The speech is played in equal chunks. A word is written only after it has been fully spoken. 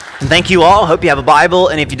And thank you all. Hope you have a Bible.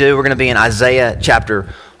 And if you do, we're going to be in Isaiah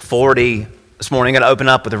chapter 40 this morning. I'm going to open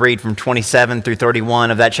up with a read from 27 through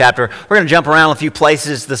 31 of that chapter. We're going to jump around a few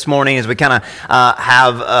places this morning as we kind of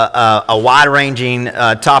have a wide-ranging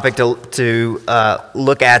topic to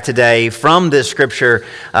look at today from this scripture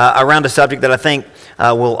around a subject that I think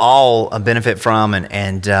we'll all benefit from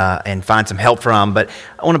and find some help from. But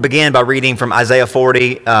I want to begin by reading from Isaiah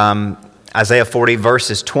 40. Isaiah 40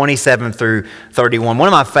 verses 27 through 31. One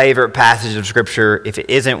of my favorite passages of Scripture, if it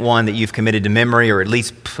isn't one that you've committed to memory or at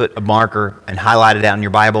least put a marker and highlighted out in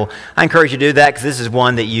your Bible, I encourage you to do that because this is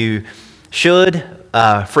one that you should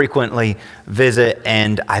frequently visit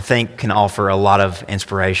and I think can offer a lot of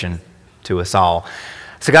inspiration to us all.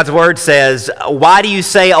 So God's Word says, "Why do you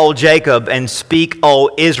say, O Jacob, and speak,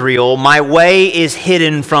 O Israel, my way is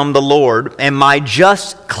hidden from the Lord, and my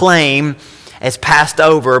just claim is passed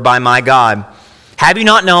over by my God. Have you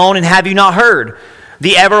not known and have you not heard?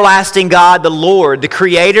 The everlasting God, the Lord, the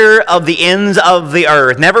creator of the ends of the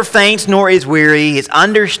earth, never faints nor is weary. His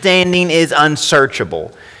understanding is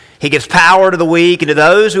unsearchable. He gives power to the weak, and to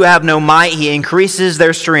those who have no might, he increases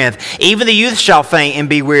their strength. Even the youth shall faint and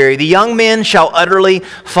be weary. The young men shall utterly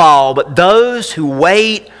fall. But those who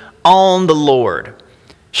wait on the Lord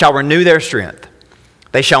shall renew their strength.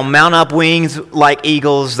 They shall mount up wings like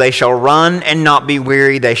eagles. They shall run and not be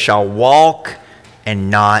weary. They shall walk and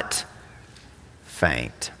not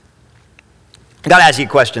faint." I got to ask you a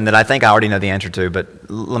question that I think I already know the answer to, but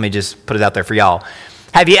let me just put it out there for y'all.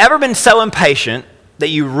 Have you ever been so impatient that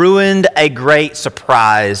you ruined a great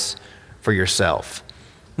surprise for yourself?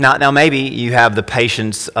 Now maybe you have the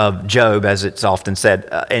patience of Job, as it's often said,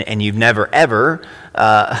 and you've never, ever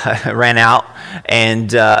ran out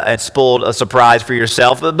and spoiled a surprise for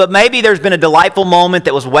yourself. But maybe there's been a delightful moment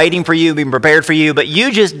that was waiting for you, being prepared for you, but you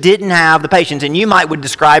just didn't have the patience. And you would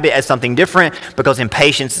describe it as something different because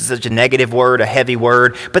impatience is such a negative word, a heavy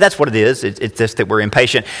word. But that's what it is. It's just that we're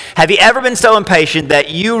impatient. Have you ever been so impatient that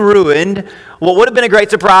you ruined what would have been a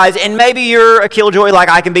great surprise? And maybe you're a killjoy like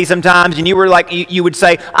I can be sometimes, and you were like, you would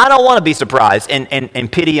say, I don't want to be surprised,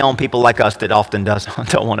 and pity on people like us that often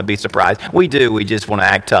don't want to be surprised. We do. We just want to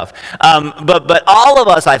act tough. But all of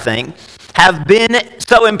us, I think, have been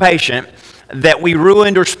so impatient that we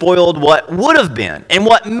ruined or spoiled what would have been and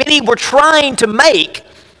what many were trying to make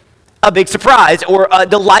a big surprise or a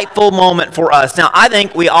delightful moment for us. Now, I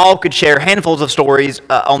think we all could share handfuls of stories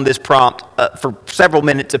on this prompt for several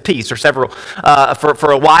minutes apiece or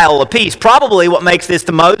for a while apiece. Probably what makes this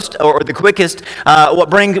the most or the quickest, what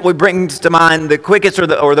brings to mind the quickest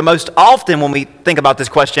or the most often when we think about this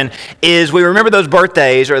question is we remember those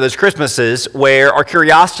birthdays or those Christmases where our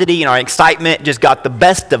curiosity and our excitement just got the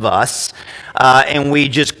best of us and we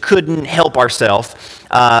just couldn't help ourselves.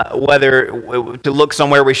 Whether to look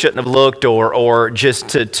somewhere we shouldn't have looked or just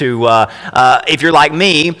to if you're like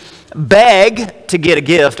me, beg to get a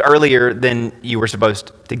gift earlier than you were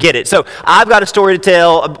supposed to get it. So I've got a story to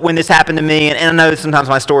tell when this happened to me, and I know sometimes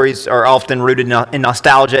my stories are often rooted in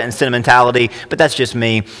nostalgia and sentimentality, but that's just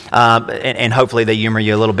me, and hopefully they humor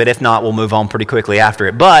you a little bit. If not, we'll move on pretty quickly after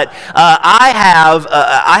it. But I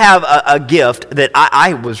have a gift that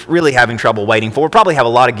I was really having trouble waiting for. Probably have a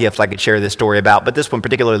lot of gifts I could share this story about, but this one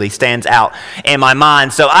particularly stands out in my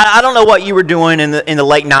mind. So I don't know what you were doing in the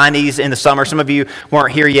late 90s in the summer. Some of you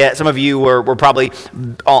weren't here yet. Some of you were probably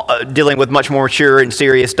dealing with much more mature and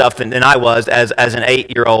serious stuff than I was as an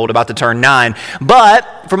 8-year-old about to turn 9.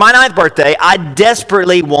 But for my 9th birthday, I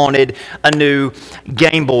desperately wanted a new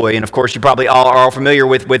Game Boy. And of course, you probably all are familiar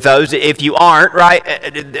with those. If you aren't, right,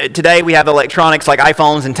 today we have electronics like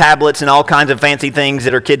iPhones and tablets and all kinds of fancy things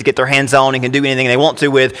that our kids get their hands on and can do anything they want to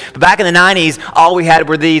with. But back in the 90s, all we had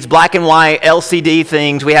were these black and white LCD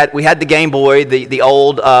things. We had the Game Boy, the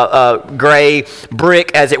old gray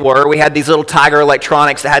brick, as it were. We had these little Tiger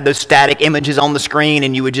electronics that had those static images on the screen,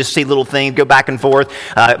 and you would just see little things go back and forth.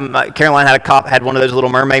 Caroline had one of those Little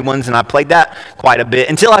Mermaid ones, and I played that quite a bit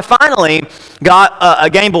until I finally got a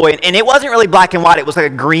Game Boy, and it wasn't really black and white. It was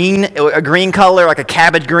like a green color, like a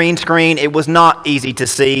cabbage green screen. It was not easy to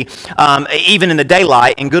see, even in the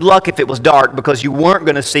daylight, and good luck if it was dark because you weren't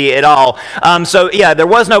going to see it at all. So yeah, there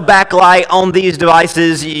was no backlight on these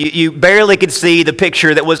devices. You barely could see the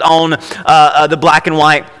picture that was on the black and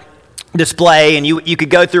white display, and you could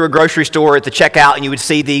go through a grocery store at the checkout and you would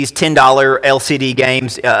see these $10 LCD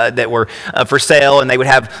games that were for sale, and they would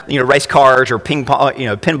have race cars or ping pong,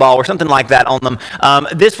 pinball or something like that on them.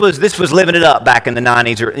 This was living it up back in the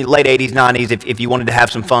 90s or late 80s, 90s. If you wanted to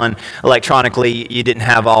have some fun electronically, you didn't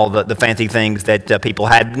have all the fancy things that people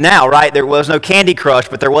had now, right? There was no Candy Crush,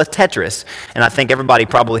 but there was Tetris, and I think everybody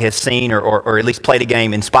probably has seen or at least played a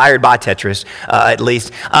game inspired by Tetris, at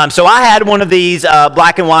least. So I had one of these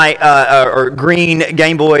black and white or green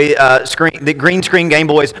Game Boy screen, the green screen Game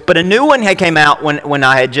Boys, but a new one had came out when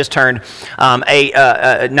I had just turned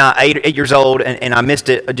 8 years old, and I missed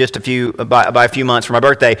it just by a few months for my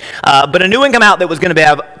birthday. But a new one came out that was going to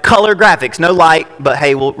have color graphics, no light, but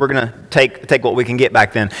hey, we're going to take what we can get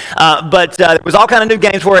back then. But there was all kind of new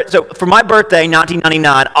games for it. So for my birthday,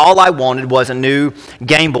 1999, all I wanted was a new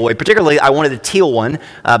Game Boy. Particularly, I wanted a teal one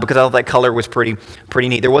because I thought that color was pretty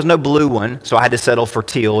neat. There was no blue one, so I had to settle for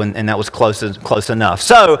teal, and that was close enough.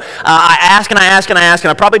 So I asked, and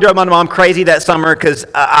I probably drove my mom crazy that summer because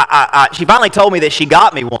she finally told me that she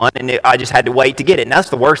got me one, and I just had to wait to get it. And that's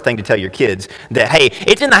the worst thing to tell your kids, that, hey,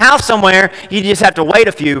 it's in the house somewhere, you just have to wait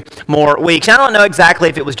a few more weeks. I don't know exactly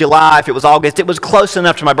if it was July, if it was August. It was close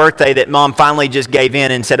enough to my birthday that Mom finally just gave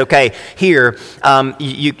in and said, okay, here,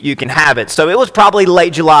 you can have it. So it was probably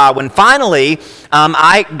late July when finally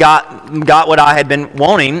I got what I had been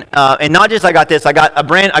wanting, and not just I got this, I got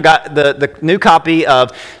the new copy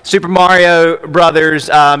of Super Mario Brothers.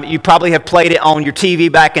 You probably have played it on your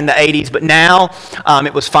TV back in the 80s, but now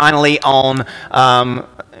it was finally on.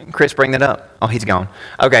 Chris, bring that up. Oh, he's gone.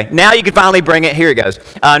 Okay, now you can finally bring it. Here it goes.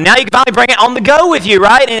 Now you can finally bring it on the go with you,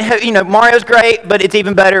 right? And Mario's great, but it's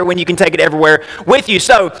even better when you can take it everywhere with you.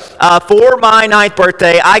 So for my 9th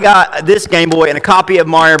birthday, I got this Game Boy and a copy of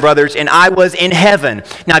Mario Brothers, and I was in heaven.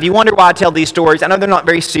 Now, if you wonder why I tell these stories, I know they're not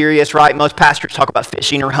very serious, right? Most pastors talk about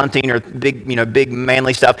fishing or hunting or big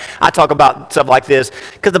manly stuff. I talk about stuff like this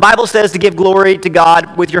because the Bible says to give glory to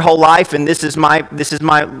God with your whole life, and this is my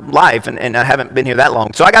life, and I haven't been here that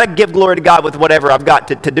long, so I got to give glory to God with whatever I've got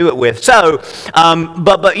to do it with. So,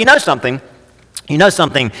 but you know something.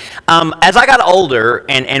 As I got older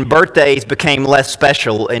and birthdays became less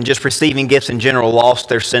special and just receiving gifts in general lost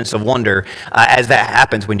their sense of wonder, as that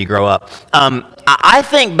happens when you grow up. I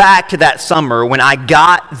think back to that summer when I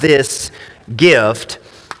got this gift,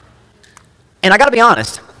 and I got to be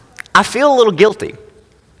honest, I feel a little guilty.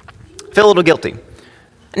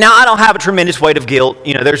 Now, I don't have a tremendous weight of guilt.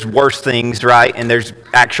 There's worse things, right? And there's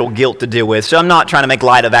actual guilt to deal with. So I'm not trying to make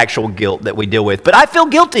light of actual guilt that we deal with. But I feel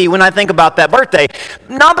guilty when I think about that birthday.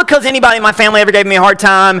 Not because anybody in my family ever gave me a hard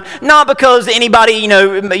time. Not because anybody,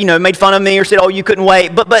 made fun of me or said, oh, you couldn't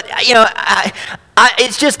wait. But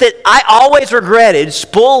it's just that I always regretted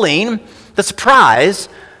spoiling the surprise.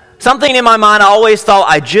 Something in my mind I always thought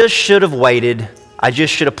I just should have waited. I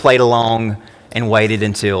just should have played along and waited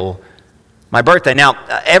until my birthday. Now,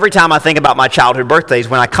 every time I think about my childhood birthdays,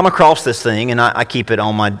 when I come across this thing, and I keep it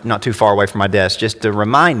on not too far away from my desk, just to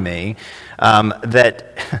remind me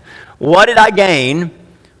that what did I gain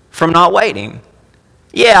from not waiting?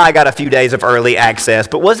 Yeah, I got a few days of early access,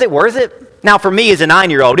 but was it worth it? Now, for me as a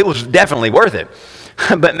 9-year-old, it was definitely worth it.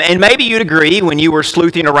 And maybe you'd agree when you were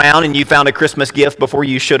sleuthing around and you found a Christmas gift before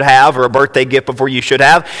you should have, or a birthday gift before you should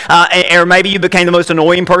have, or maybe you became the most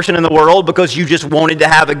annoying person in the world because you just wanted to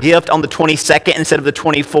have a gift on the 22nd instead of the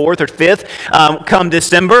 24th or 5th come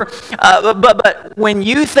December. But when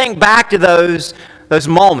you think back to those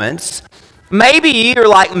moments, maybe you're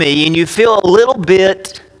like me and you feel a little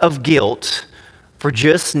bit of guilt for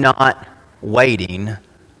just not waiting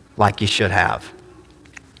like you should have.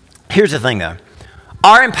 Here's the thing, though.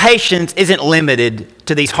 Our impatience isn't limited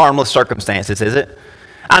to these harmless circumstances, is it?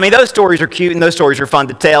 I mean, those stories are cute and those stories are fun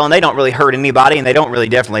to tell, and they don't really hurt anybody, and they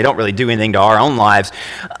definitely don't really do anything to our own lives.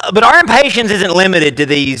 But our impatience isn't limited to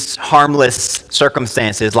these harmless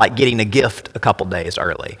circumstances like getting a gift a couple days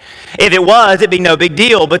early. If it was, it'd be no big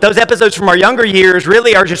deal. But those episodes from our younger years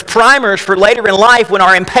really are just primers for later in life when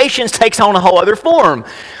our impatience takes on a whole other form.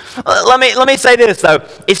 Let me say this, though.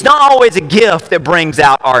 It's not always a gift that brings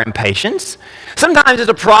out our impatience. Sometimes it's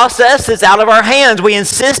a process that's out of our hands. We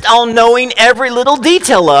insist on knowing every little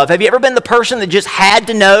detail of. Have you ever been the person that just had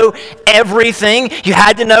to know everything? You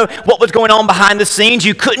had to know what was going on behind the scenes.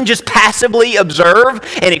 You couldn't just passively observe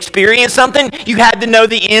and experience something. You had to know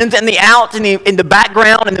the ins and the outs and the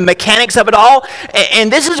background and the mechanics of it all.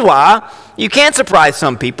 And this is why, You can't surprise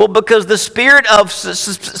some people because the spirit of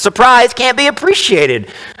surprise can't be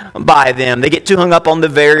appreciated by them. They get too hung up on the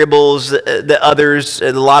variables that others,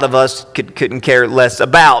 a lot of us, couldn't care less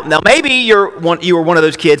about. Now, maybe you were one of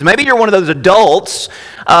those kids. Maybe you're one of those adults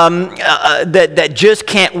that just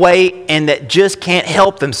can't wait and that just can't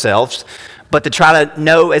help themselves, but to try to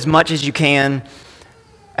know as much as you can,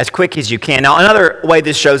 as quick as you can. Now, another way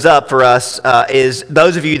this shows up for us is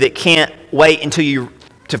those of you that can't wait until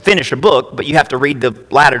to finish a book, but you have to read the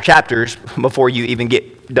latter chapters before you even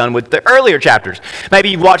get done with the earlier chapters. Maybe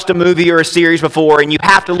you've watched a movie or a series before, and you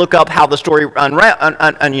have to look up how the story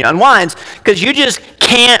unwinds because you just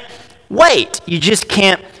can't wait. You just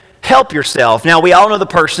can't help yourself. Now, we all know the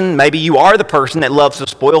person, maybe you are the person that loves to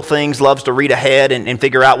spoil things, loves to read ahead and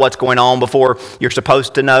figure out what's going on before you're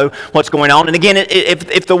supposed to know what's going on. And again,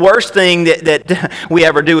 if the worst thing that we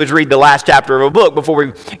ever do is read the last chapter of a book before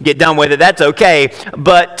we get done with it, that's okay.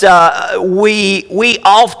 But we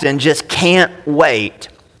often just can't wait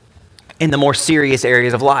in the more serious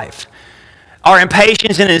areas of life. Our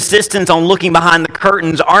impatience and insistence on looking behind the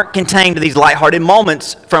curtains aren't contained to these lighthearted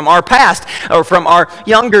moments from our past or from our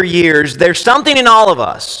younger years. There's something in all of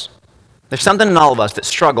us. There's something in all of us that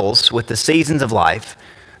struggles with the seasons of life,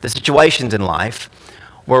 the situations in life,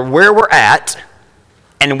 where we're at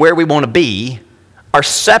and where we want to be are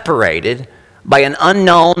separated by an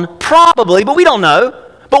unknown, probably, but we don't know.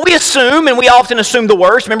 But we assume, and we often assume the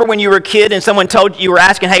worst. Remember when you were a kid and someone told you, were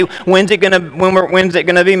asking, hey, when's it gonna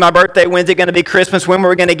be my birthday? When's it gonna be Christmas? When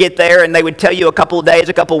we're gonna get there? And they would tell you a couple of days,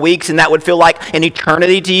 a couple of weeks, and that would feel like an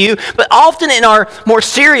eternity to you. But often in our more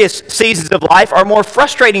serious seasons of life, our more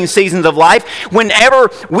frustrating seasons of life, whenever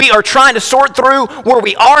we are trying to sort through where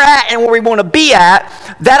we are at and where we want to be at,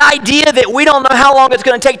 that idea that we don't know how long it's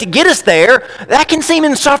going to take to get us there, that can seem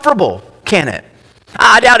insufferable, can it?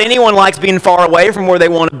 I doubt anyone likes being far away from where they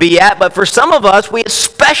want to be at, but for some of us, we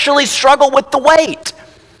especially struggle with the wait.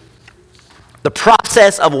 The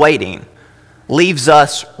process of waiting leaves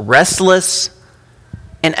us restless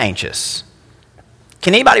and anxious.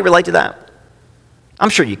 Can anybody relate to that? I'm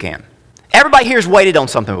sure you can. Everybody here has waited on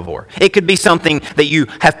something before. It could be something that you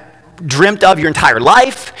have dreamt of your entire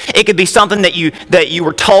life. It could be something that you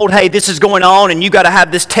were told, hey, this is going on and you got to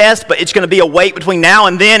have this test, but it's going to be a wait between now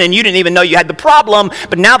and then, and you didn't even know you had the problem,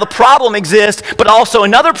 but now the problem exists, but also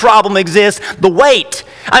another problem exists, the wait.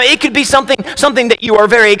 I mean, it could be something that you are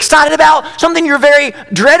very excited about, something you're very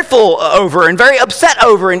dreadful over and very upset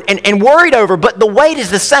over and worried over, but the wait is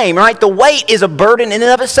the same, right? The wait is a burden in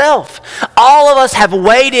and of itself. All of us have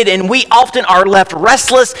waited, and we often are left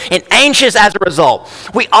restless and anxious as a result.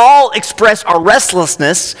 We all express our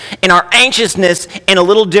restlessness and our anxiousness in a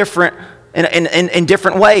little different, in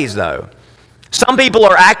different ways, though. Some people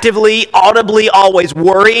are actively, audibly always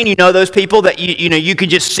worrying. You know those people that you could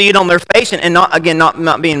just see it on their face, and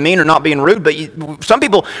not being mean or not being rude, but some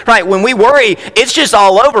people, right, when we worry, it's just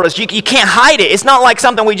all over us. You can't hide it. It's not like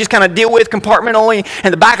something we just kind of deal with compartmentally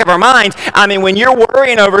in the back of our minds. I mean, when you're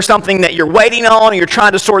worrying over something that you're waiting on and you're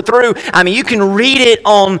trying to sort through, I mean, you can read it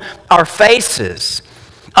on our faces.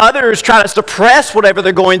 Others try to suppress whatever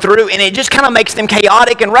they're going through, and it just kind of makes them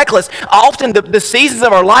chaotic and reckless. Often the seasons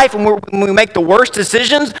of our life when we make the worst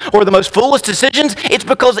decisions or the most foolish decisions, it's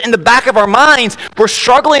because in the back of our minds, we're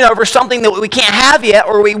struggling over something that we can't have yet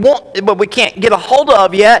or we want, but we can't get a hold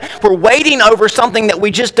of yet. We're waiting over something that we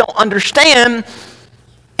just don't understand,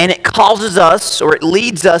 and it causes us or it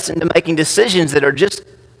leads us into making decisions that are just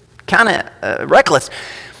kind of reckless.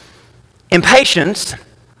 Impatience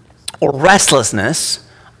or restlessness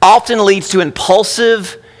often leads to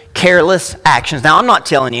impulsive, careless actions. Now, I'm not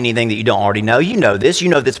telling you anything that you don't already know. You know this. You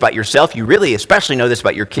know this about yourself. You really especially know this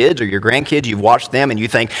about your kids or your grandkids. You've watched them and you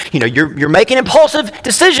think, you're making impulsive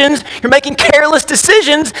decisions. You're making careless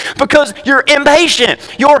decisions because you're impatient.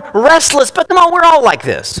 You're restless. But come on, we're all like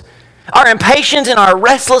this. Our impatience and our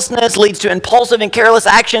restlessness leads to impulsive and careless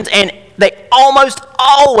actions, and they almost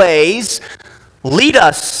always lead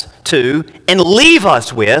us to and leave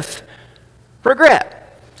us with regret.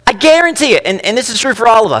 I guarantee it, and this is true for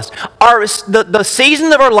all of us. The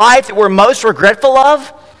seasons of our life that we're most regretful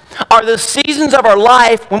of are the seasons of our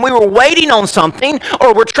life when we were waiting on something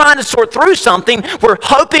or we're trying to sort through something. We're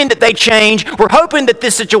hoping that they change. We're hoping that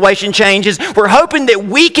this situation changes. We're hoping that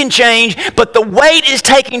we can change, but the wait is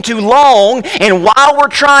taking too long, and while we're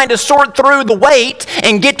trying to sort through the wait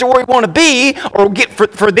and get to where we want to be or get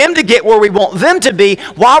for them to get where we want them to be,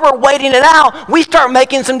 while we're waiting it out, we start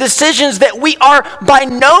making some decisions that we are by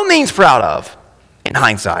no means proud of in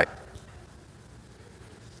hindsight.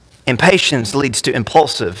 Impatience leads to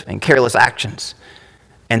impulsive and careless actions,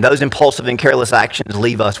 and those impulsive and careless actions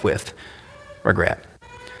leave us with regret.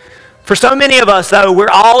 For so many of us, though, we're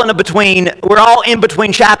all in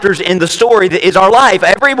between chapters in the story that is our life.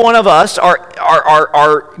 Every one of us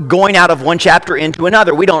are going out of one chapter into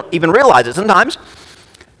another. We don't even realize it sometimes.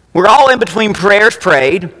 We're all in between prayers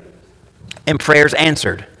prayed and prayers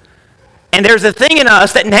answered. And there's a thing in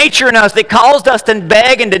us, that nature in us, that caused us to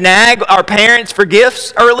beg and to nag our parents for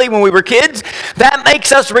gifts early when we were kids. That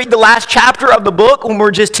makes us read the last chapter of the book when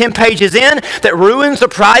we're just 10 pages in, that ruins the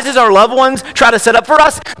prizes our loved ones try to set up for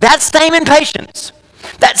us. That same impatience,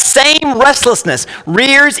 that same restlessness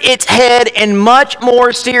rears its head in much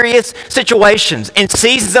more serious situations and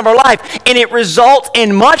seasons of our life. And it results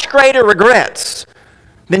in much greater regrets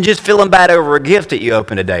than just feeling bad over a gift that you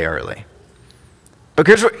opened a day early.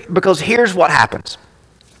 Because here's what happens.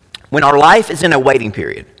 When our life is in a waiting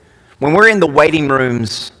period, when we're in the waiting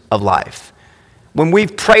rooms of life, when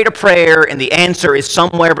we've prayed a prayer and the answer is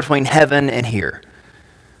somewhere between heaven and here,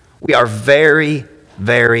 we are very,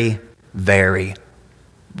 very, very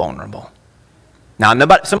vulnerable. Now,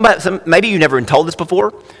 maybe you've never been told this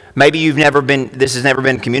before. Maybe this has never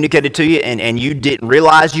been communicated to you, and you didn't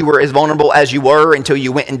realize you were as vulnerable as you were until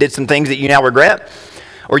you went and did some things that you now regret.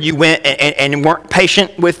 Or you went and weren't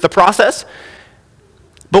patient with the process.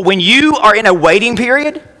 But when you are in a waiting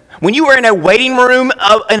period, when you are in a waiting room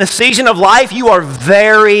in a season of life, you are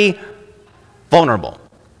very vulnerable.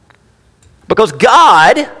 Because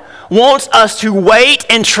God wants us to wait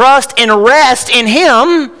and trust and rest in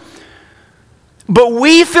Him, but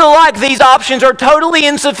we feel like these options are totally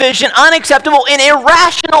insufficient, unacceptable, and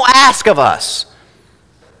irrational ask of us.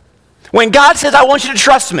 When God says, I want you to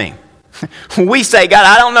trust me, we say, God,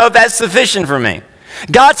 I don't know if that's sufficient for me.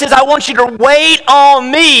 God says, I want you to wait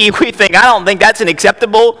on me. We think, I don't think that's an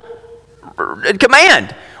acceptable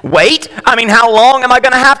command. Wait? I mean, how long am I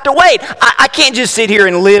going to have to wait? I can't just sit here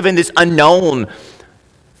and live in this unknown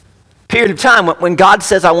period of time. When God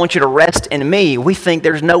says, I want you to rest in me, we think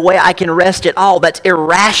there's no way I can rest at all. That's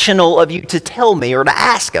irrational of you to tell me or to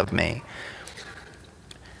ask of me.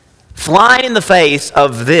 Flying in the face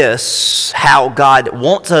of this, how God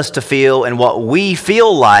wants us to feel and what we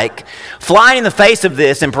feel like, flying in the face of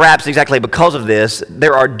this, and perhaps exactly because of this,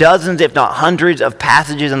 there are dozens, if not hundreds, of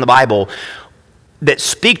passages in the Bible that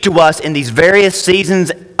speak to us in these various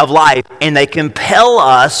seasons of life, and they compel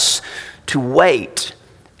us to wait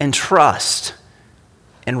and trust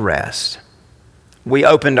and rest. We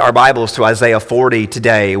opened our Bibles to Isaiah 40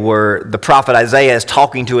 today, where the prophet Isaiah is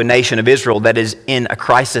talking to a nation of Israel that is in a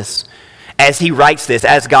crisis. As he writes this,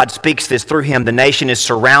 as God speaks this through him, the nation is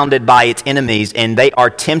surrounded by its enemies, and they are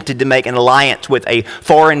tempted to make an alliance with a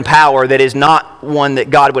foreign power that is not one that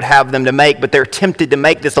God would have them to make, but they're tempted to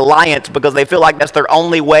make this alliance because they feel like that's their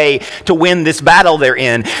only way to win this battle they're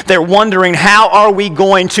in. They're wondering, how are we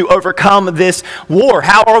going to overcome this war?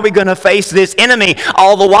 How are we going to face this enemy?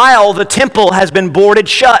 All the while, the temple has been boarded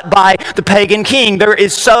shut by the pagan king. There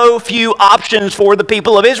is so few options for the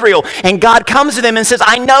people of Israel. And God comes to them and says,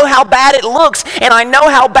 I know how bad it looks, and I know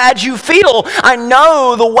how bad you feel. I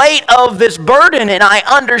know the weight of this burden, and I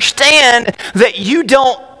understand that you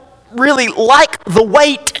don't really like the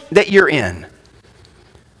weight that you're in.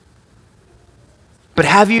 But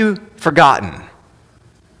have you forgotten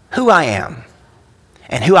who I am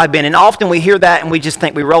and who I've been? And often we hear that and we just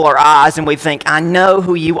think, we roll our eyes and we think, I know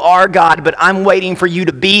who you are, God, but I'm waiting for you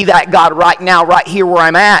to be that God right now, right here where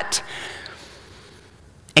I'm at.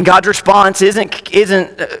 And God's response isn't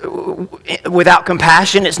without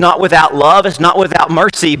compassion. It's not without love. It's not without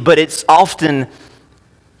mercy, but it's often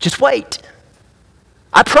just wait.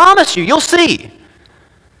 I promise you, you'll see.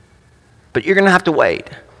 But you're going to have to wait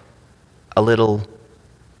a little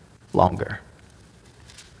longer.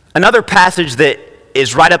 Another passage that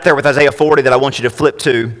is right up there with Isaiah 40 that I want you to flip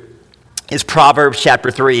to is Proverbs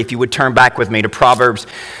chapter 3. If you would turn back with me to Proverbs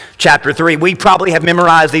chapter 3. We probably have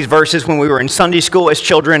memorized these verses when we were in Sunday school as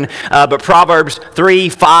children, but Proverbs 3,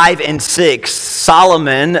 5, and 6.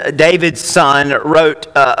 Solomon, David's son, wrote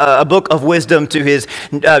a book of wisdom to his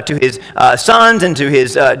sons and to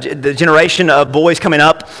the generation of boys coming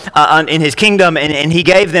up in his kingdom, and he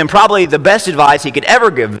gave them probably the best advice he could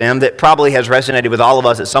ever give them that probably has resonated with all of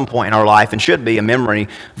us at some point in our life and should be a memory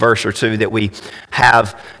verse or two that we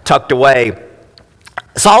have tucked away.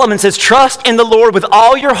 Solomon says, trust in the Lord with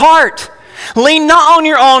all your heart. Lean not on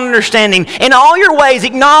your own understanding. In all your ways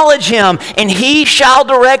acknowledge him, and he shall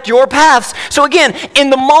direct your paths. So again, in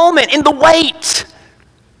the moment, in the wait,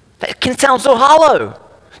 that can sound so hollow.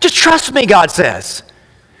 Just trust me, God says.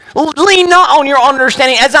 Lean not on your own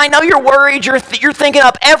understanding. As I know you're worried, you're thinking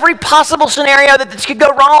up every possible scenario that this could go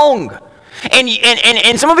wrong.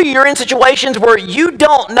 And some of you are in situations where you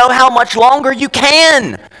don't know how much longer you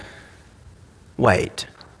can wait.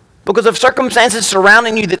 because of circumstances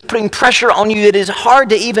surrounding you that's putting pressure on you that is hard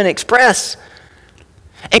to even express.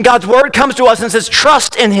 And God's word comes to us and says,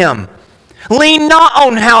 trust in him. Lean not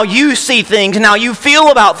on how you see things and how you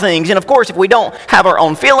feel about things. And of course, if we don't have our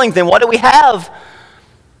own feelings, then what do we have?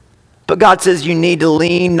 But God says you need to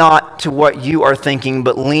lean not to what you are thinking,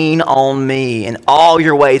 but lean on me in all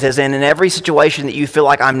your ways, as in every situation that you feel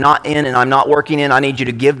like I'm not in and I'm not working in, I need you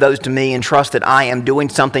to give those to me and trust that I am doing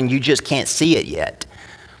something. You just can't see it yet.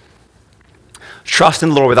 Trust in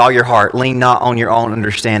the Lord with all your heart. Lean not on your own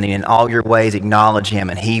understanding. In all your ways, acknowledge him,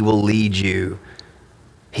 and he will lead you.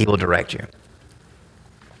 He will direct you.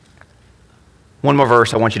 One more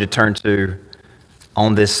verse I want you to turn to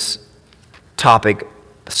on this topic,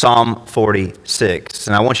 Psalm 46.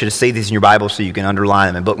 And I want you to see these in your Bible so you can underline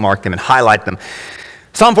them and bookmark them and highlight them.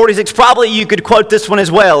 Psalm 46, probably you could quote this one as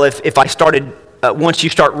well if I started, once you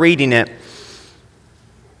start reading it.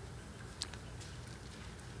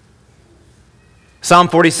 Psalm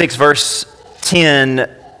 46, verse 10,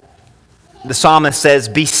 the psalmist says,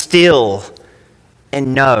 "Be still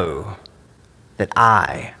and know that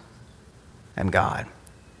I am God."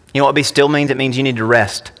 You know what be still means? It means you need to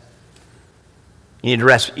rest. You need to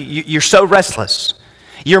rest. You're so restless.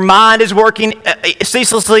 Your mind is working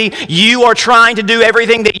ceaselessly. You are trying to do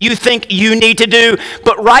everything that you think you need to do.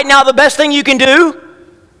 But right now, the best thing you can do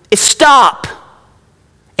is stop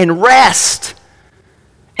and rest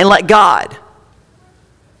and let God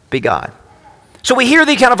be God. So we hear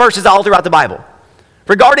these kind of verses all throughout the Bible.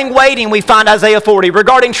 Regarding waiting, we find Isaiah 40.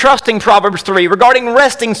 Regarding trusting, Proverbs 3. Regarding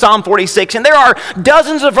resting, Psalm 46. And there are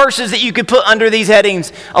dozens of verses that you could put under these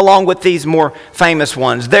headings along with these more famous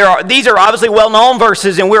ones. These are obviously well-known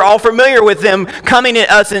verses, and we're all familiar with them coming at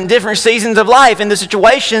us in different seasons of life, in the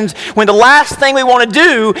situations when the last thing we want to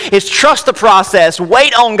do is trust the process,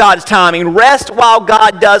 wait on God's timing, rest while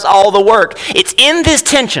God does all the work. It's in this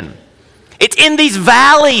tension, it's in these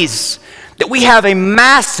valleys that we have a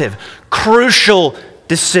massive, crucial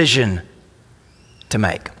decision to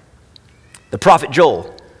make. The prophet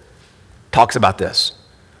Joel talks about this.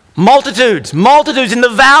 Multitudes in the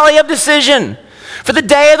valley of decision. For the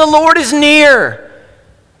day of the Lord is near.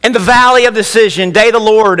 In the valley of decision, day of the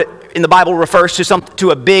Lord in the Bible refers to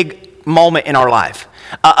a big moment in our life.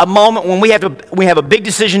 A moment when we have a big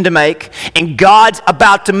decision to make, and God's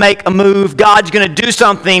about to make a move. God's going to do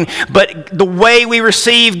something, but the way we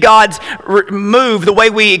receive God's move, the way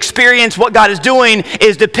we experience what God is doing,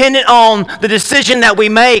 is dependent on the decision that we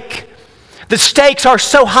make. The stakes are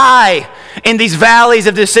so high in these valleys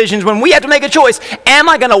of decisions when we have to make a choice. Am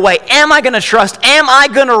I going to wait? Am I going to trust? Am I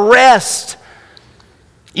going to rest?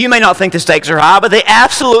 You may not think the stakes are high, but they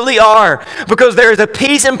absolutely are, because there is a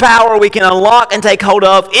peace and power we can unlock and take hold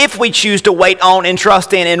of if we choose to wait on and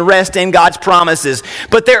trust in and rest in God's promises.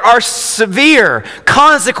 But there are severe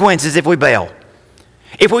consequences if we bail.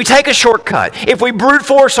 If we take a shortcut, if we brute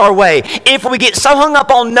force our way, if we get so hung up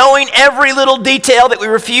on knowing every little detail that we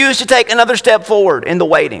refuse to take another step forward in the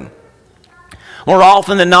waiting. More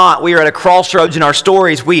often than not, we are at a crossroads in our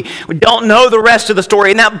stories. We don't know the rest of the story,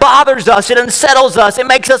 and that bothers us. It unsettles us. It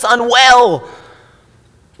makes us unwell.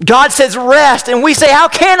 God says rest, and we say, how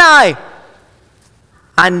can I?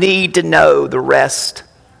 I need to know the rest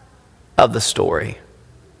of the story.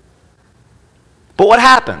 But what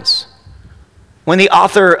happens when the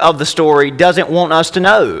author of the story doesn't want us to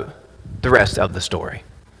know the rest of the story?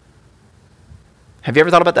 Have you ever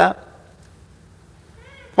thought about that?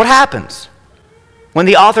 What happens when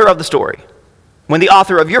the author of the story, when the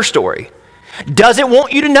author of your story, doesn't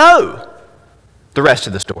want you to know the rest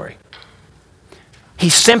of the story? He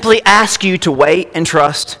simply asks you to wait and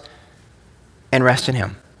trust and rest in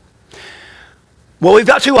him. Well, we've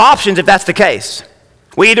got two options if that's the case.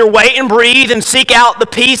 We either wait and breathe and seek out the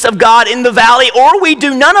peace of God in the valley, or we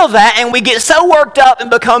do none of that and we get so worked up and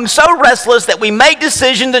become so restless that we make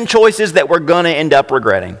decisions and choices that we're going to end up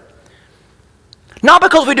regretting. Not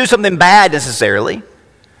because we do something bad necessarily,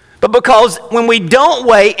 but because when we don't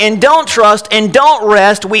wait and don't trust and don't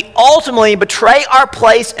rest, we ultimately betray our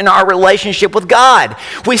place in our relationship with God.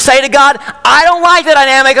 We say to God, I don't like the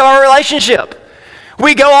dynamic of our relationship.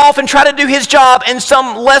 We go off and try to do his job in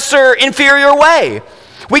some lesser, inferior way.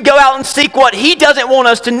 We go out and seek what he doesn't want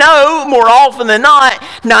us to know. More often than not,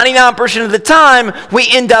 99% of the time, we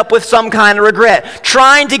end up with some kind of regret.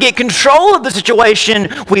 Trying to get control of the situation,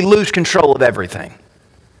 we lose control of everything.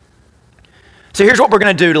 So here's what we're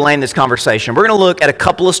going to do to land this conversation. We're going to look at a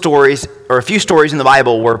couple of stories, or a few stories in the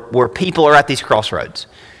Bible where people are at these crossroads.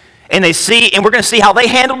 And we're going to see how they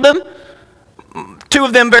handled them, two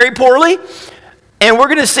of them very poorly, And we're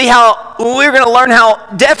going to learn how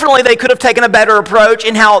definitely they could have taken a better approach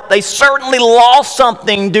and how they certainly lost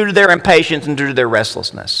something due to their impatience and due to their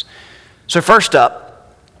restlessness. So first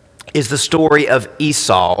up is the story of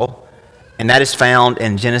Esau, and that is found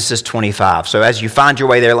in Genesis 25. So as you find your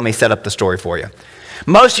way there, let me set up the story for you.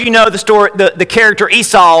 Most of you know the story, the character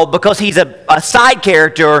Esau because he's a side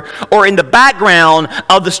character or in the background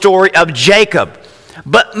of the story of Jacob.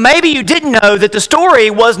 But maybe you didn't know that the story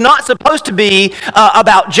was not supposed to be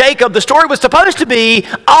about Jacob. The story was supposed to be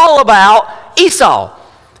all about Esau.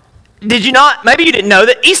 Did you not? Maybe you didn't know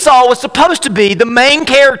that Esau was supposed to be the main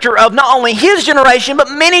character of not only his generation, but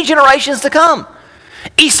many generations to come.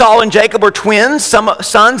 Esau and Jacob were twins,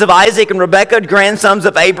 sons of Isaac and Rebekah, grandsons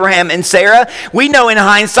of Abraham and Sarah. We know in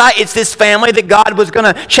hindsight it's this family that God was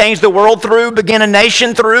going to change the world through, begin a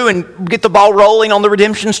nation through, and get the ball rolling on the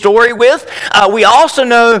redemption story with. We also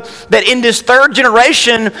know that in this third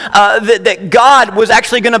generation that God was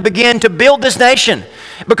actually going to begin to build this nation.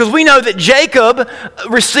 Because we know that Jacob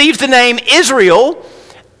receives the name Israel,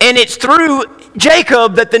 and it's through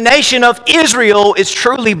Jacob that the nation of Israel is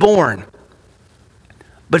truly born.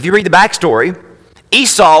 But if you read the backstory,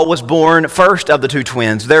 Esau was born first of the two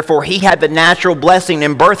twins. Therefore, he had the natural blessing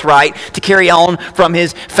and birthright to carry on from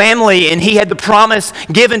his family, and he had the promise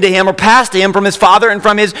given to him or passed to him from his father and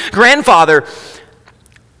from his grandfather.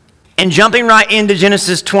 And jumping right into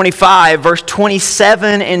Genesis 25, verse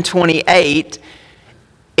 27 and 28,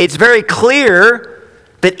 it's very clear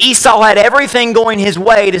that Esau had everything going his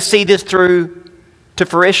way to see this through to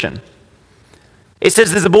fruition. It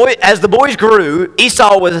says, as the boys grew,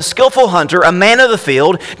 Esau was a skillful hunter, a man of the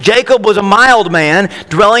field. Jacob was a mild man,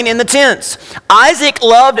 dwelling in the tents. Isaac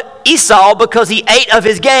loved Esau because he ate of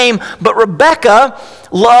his game, but Rebekah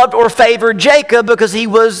loved or favored Jacob because he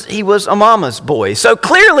was a mama's boy. So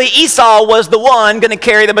clearly Esau was the one going to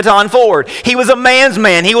carry the baton forward. He was a man's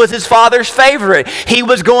man. He was his father's favorite. He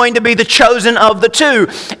was going to be the chosen of the two.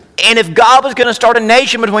 And if God was going to start a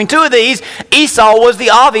nation between two of these, Esau was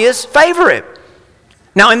the obvious favorite.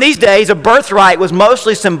 Now, in these days, a birthright was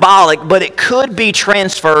mostly symbolic, but it could be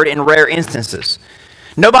transferred in rare instances.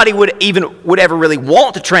 Nobody would ever really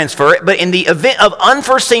want to transfer it, but in the event of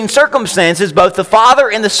unforeseen circumstances, both the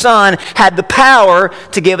father and the son had the power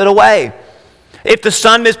to give it away. If the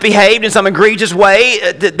son misbehaved in some egregious way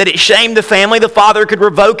that it shamed the family, the father could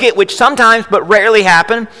revoke it, which sometimes but rarely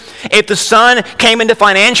happened. If the son came into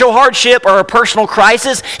financial hardship or a personal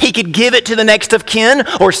crisis, he could give it to the next of kin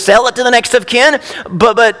or sell it to the next of kin.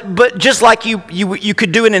 But just like you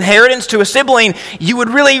could do an inheritance to a sibling, you would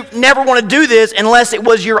really never want to do this unless it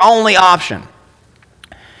was your only option.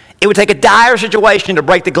 It would take a dire situation to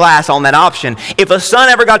break the glass on that option. If a son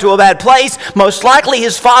ever got to a bad place, most likely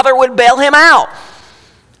his father would bail him out.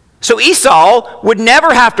 So Esau would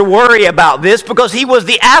never have to worry about this because he was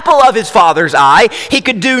the apple of his father's eye. He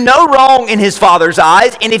could do no wrong in his father's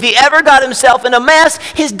eyes, and if he ever got himself in a mess,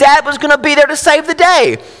 his dad was going to be there to save the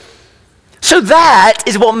day. So that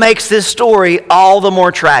is what makes this story all the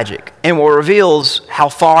more tragic and what reveals how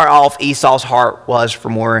far off Esau's heart was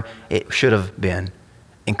from where it should have been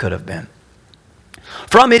and could have been.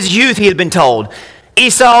 From his youth, he had been told,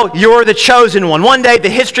 Esau, you're the chosen one. One day,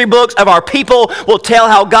 the history books of our people will tell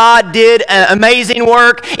how God did an amazing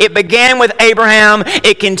work. It began with Abraham.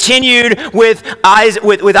 It continued with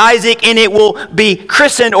Isaac, and it will be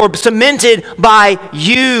christened or cemented by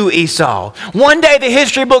you, Esau. One day, the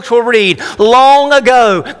history books will read, long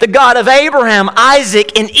ago, the God of Abraham,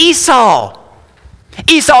 Isaac, and Esau.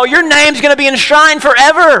 Esau, your name's going to be enshrined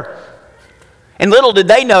forever. And little did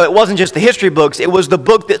they know it wasn't just the history books, it was the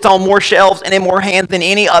book that's on more shelves and in more hands than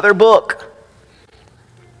any other book.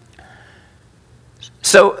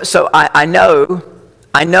 So I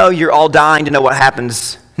know you're all dying to know what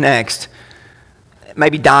happens next.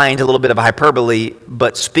 Maybe dying to a little bit of a hyperbole,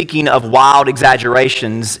 but speaking of wild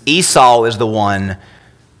exaggerations, Esau is the one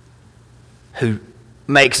who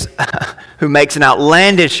makes an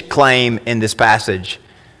outlandish claim in this passage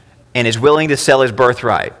and is willing to sell his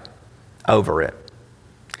birthright over it.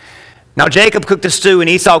 Now Jacob cooked a stew, and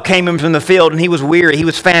Esau came in from the field, and he was weary, he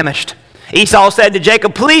was famished. Esau said to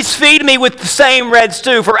Jacob, please feed me with the same red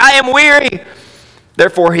stew, for I am weary.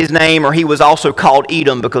 Therefore he was also called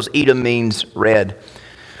Edom, because Edom means red.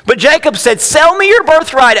 But Jacob said, sell me your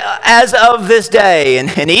birthright as of this day.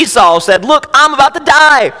 And Esau said, look, I'm about to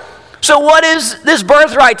die. So what is this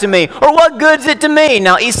birthright to me? Or what good's it to me?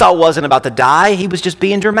 Now Esau wasn't about to die, he was just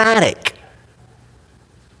being dramatic.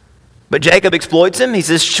 But Jacob exploits him. He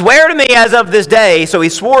says, swear to me as of this day. So he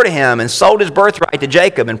swore to him and sold his birthright to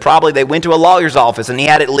Jacob. And probably they went to a lawyer's office and he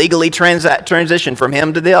had it legally transitioned from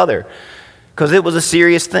him to the other. because it was a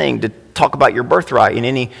serious thing to talk about your birthright in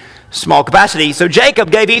any small capacity. So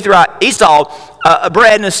Jacob gave Esau a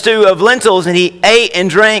bread and a stew of lentils, and he ate and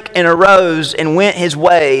drank and arose and went his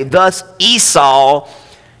way. Thus Esau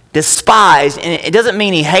despised, and it doesn't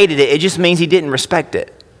mean he hated it, it just means he didn't respect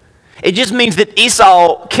it. It just means that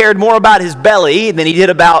Esau cared more about his belly than he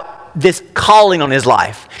did about this calling on his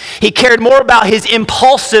life. He cared more about his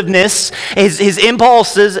impulsiveness, his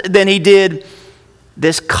impulses, than he did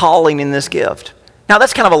this calling in this gift. Now,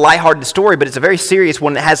 that's kind of a lighthearted story, but it's a very serious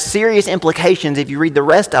one that has serious implications if you read the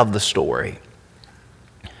rest of the story.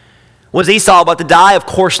 Was Esau about to die? Of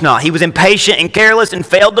course not. He was impatient and careless and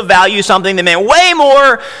failed to value something that meant way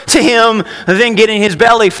more to him than getting his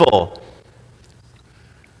belly full.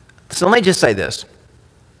 So let me just say this.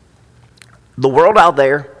 The world out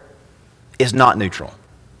there is not neutral.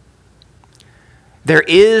 There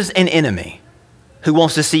is an enemy who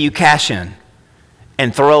wants to see you cash in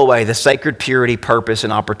and throw away the sacred purity, purpose,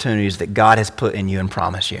 and opportunities that God has put in you and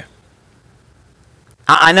promised you.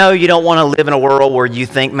 I know you don't want to live in a world where you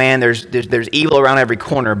think, man, there's evil around every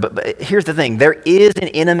corner, but here's the thing. There is an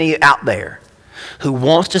enemy out there who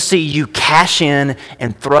wants to see you cash in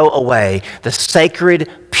and throw away the sacred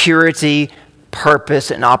purity, purpose,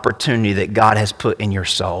 and opportunity that God has put in your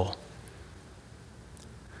soul.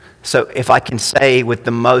 So if I can say with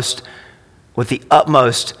the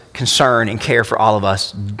utmost concern and care for all of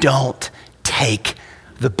us, don't take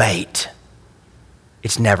the bait.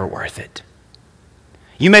 It's never worth it.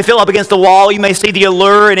 You may feel up against the wall, you may see the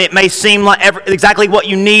allure, and it may seem like exactly what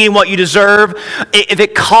you need and what you deserve. If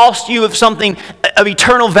it costs you of something of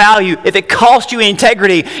eternal value, if it costs you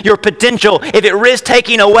integrity, your potential, if it risks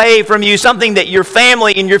taking away from you something that your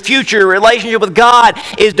family and your future relationship with God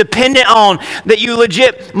is dependent on, that you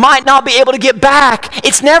legit might not be able to get back,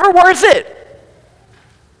 it's never worth it.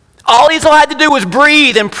 All Esau had to do was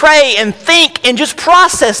breathe and pray and think and just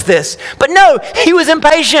process this. But no, he was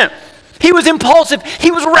impatient. He was impulsive.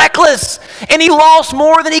 He was reckless. And he lost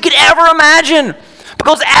more than he could ever imagine.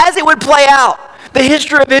 Because as it would play out, the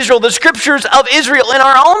history of Israel, the scriptures of Israel in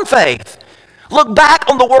our own faith, look back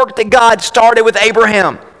on the work that God started with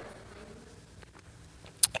Abraham.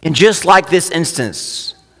 And just like this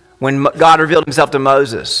instance, when God revealed himself to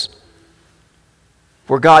Moses,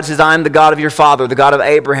 where God says, I am the God of your father, the God of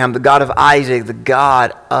Abraham, the God of Isaac, the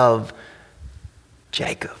God of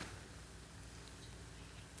Jacob.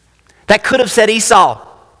 That could have said Esau.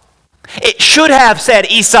 It should have said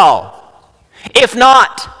Esau. If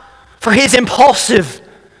not for his impulsive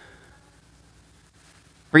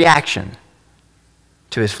reaction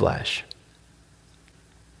to his flesh.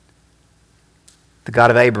 The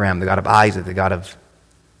God of Abraham, the God of Isaac, the God of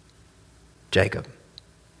Jacob.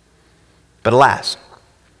 But alas,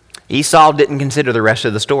 Esau didn't consider the rest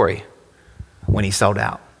of the story when he sold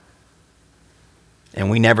out. And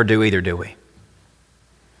we never do either, do we?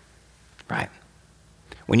 Right?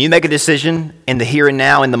 When you make a decision in the here and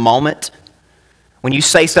now, in the moment, when you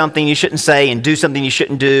say something you shouldn't say and do something you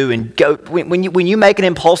shouldn't do, and go when you make an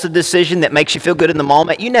impulsive decision that makes you feel good in the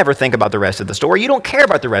moment, you never think about the rest of the story. You don't care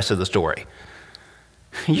about the rest of the story.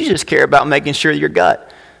 You just care about making sure your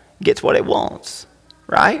gut gets what it wants,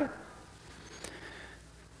 right?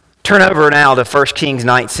 Turn over now to 1 Kings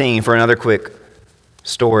 19 for another quick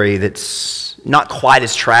story that's not quite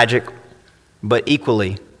as tragic, but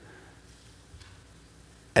equally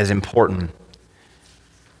as important.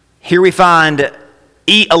 Here we find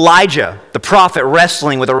Elijah, the prophet,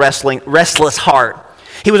 wrestling with a restless heart.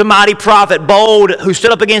 He was a mighty prophet, bold, who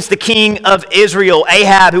stood up against the king of Israel,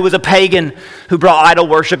 Ahab, who was a pagan, who brought idol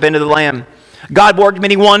worship into the land. God worked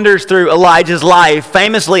many wonders through Elijah's life.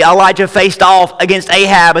 Famously, Elijah faced off against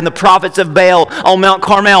Ahab and the prophets of Baal on Mount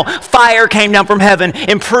Carmel. Fire came down from heaven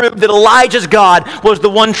and proved that Elijah's God was the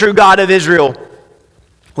one true God of Israel.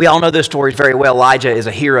 We all know those stories very well. Elijah is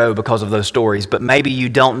a hero because of those stories, but maybe you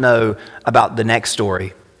don't know about the next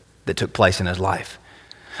story that took place in his life.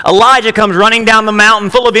 Elijah comes running down the mountain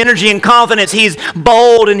full of energy and confidence. He's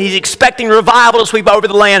bold and he's expecting revival to sweep over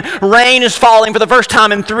the land. Rain is falling for the first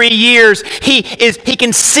time in 3 years. He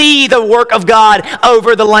can see the work of God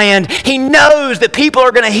over the land. He knows that people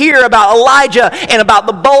are going to hear about Elijah and about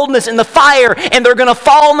the boldness and the fire, and they're going to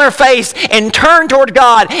fall on their face and turn toward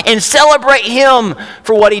God and celebrate him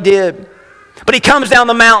for what he did. But he comes down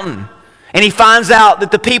the mountain, and he finds out that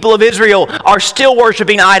the people of Israel are still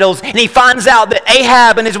worshiping idols. And he finds out that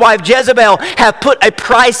Ahab and his wife Jezebel have put a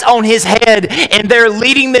price on his head. And they're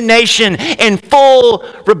leading the nation in full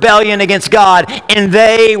rebellion against God. And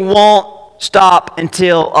they won't stop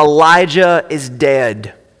until Elijah is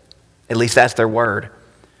dead. At least that's their word.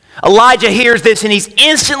 Elijah hears this and he's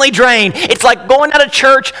instantly drained. It's like going out of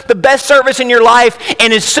church, the best service in your life,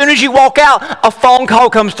 and as soon as you walk out, a phone call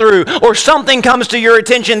comes through or something comes to your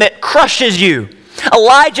attention that crushes you.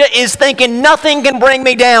 Elijah is thinking, nothing can bring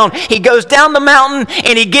me down. He goes down the mountain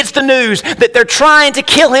and he gets the news that they're trying to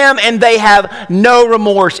kill him and they have no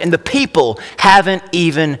remorse. And the people haven't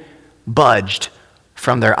even budged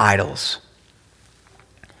from their idols.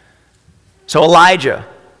 So Elijah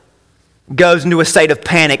goes into a state of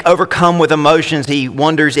panic, overcome with emotions. He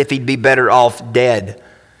wonders if he'd be better off dead.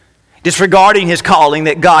 Disregarding his calling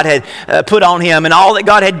that God had put on him and all that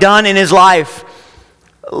God had done in his life.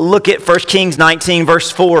 Look at 1 Kings 19, verse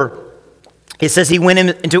 4. It says he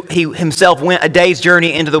himself went a day's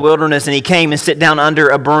journey into the wilderness, and he came and sat down under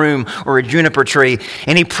a broom or a juniper tree,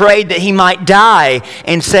 and he prayed that he might die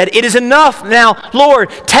and said, "It is enough now,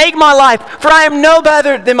 Lord, take my life, for I am no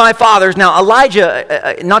better than my fathers." Now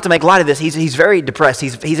Elijah, not to make light of this, he's very depressed.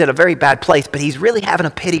 He's at a very bad place, but he's really having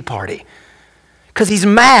a pity party because he's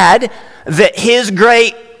mad that his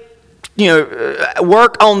great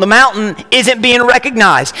work on the mountain isn't being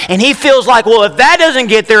recognized. And he feels like, well, if that doesn't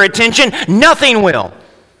get their attention, nothing will.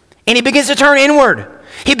 And he begins to turn inward.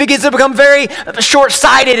 He begins to become very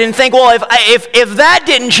short-sighted and think, well, if that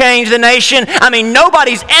didn't change the nation,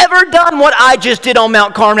 nobody's ever done what I just did on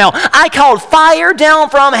Mount Carmel. I called fire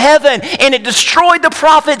down from heaven, and it destroyed the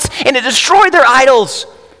prophets, and it destroyed their idols.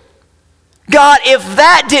 God, if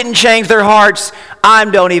that didn't change their hearts, I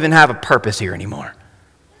don't even have a purpose here anymore.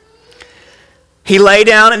 He lay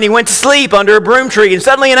down and he went to sleep under a broom tree, and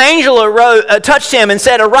suddenly an angel touched him and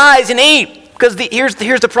said, "Arise and eat." Because here's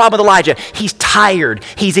the problem with Elijah. He's tired.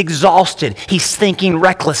 He's exhausted. He's thinking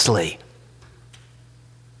recklessly.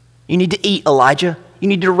 You need to eat, Elijah. You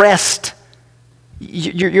need to rest.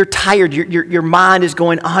 You're tired. Your mind is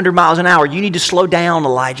going 100 miles an hour. You need to slow down,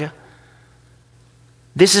 Elijah.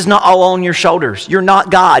 This is not all on your shoulders. You're not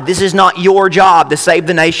God. This is not your job to save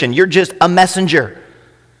the nation. You're just a messenger.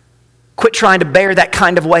 Quit trying to bear that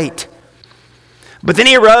kind of weight. But then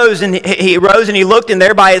he arose and he looked, and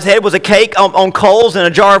there by his head was a cake on coals and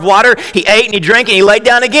a jar of water. He ate and he drank and he laid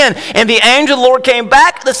down again. And the angel of the Lord came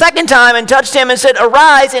back the second time and touched him and said,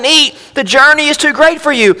 "Arise and eat. The journey is too great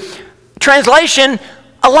for you." Translation,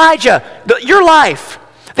 Elijah, your life,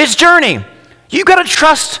 this journey, you've got to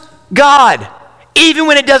trust God, even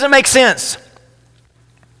when it doesn't make sense.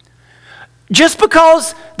 Just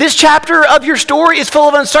because this chapter of your story is full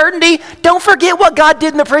of uncertainty, don't forget what God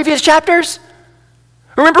did in the previous chapters.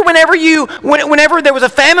 Remember whenever there was a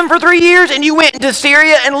famine for 3 years and you went into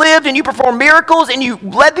Syria and lived and you performed miracles and you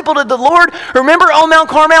led people to the Lord? Remember on Mount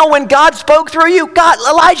Carmel when God spoke through you? God,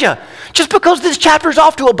 Elijah, just because this chapter's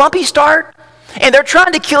off to a bumpy start and they're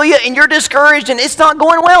trying to kill you and you're discouraged and it's not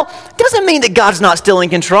going well, doesn't mean that God's not still in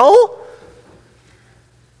control.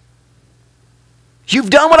 You've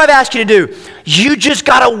done what I've asked you to do. You just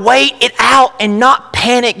got to wait it out and not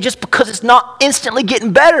panic just because it's not instantly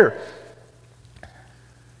getting better.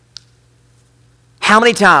 How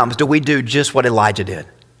many times do we do just what Elijah did?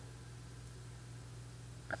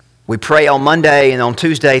 We pray on Monday, and on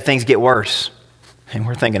Tuesday things get worse. And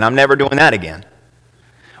we're thinking, I'm never doing that again.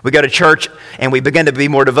 We go to church and we begin to be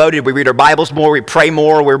more devoted. We read our Bibles more. We pray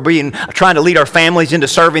more. We're trying to lead our families into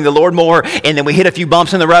serving the Lord more. And then we hit a few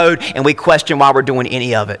bumps in the road and we question why we're doing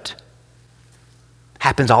any of it.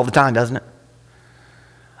 Happens all the time, doesn't it?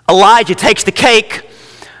 Elijah takes the cake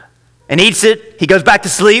and eats it. He goes back to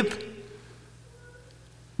sleep.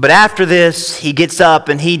 But after this, he gets up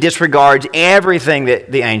and he disregards everything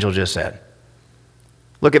that the angel just said.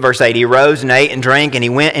 Look at verse 8. He arose and ate and drank, and he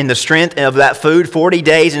went in the strength of that food 40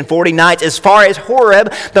 days and 40 nights as far as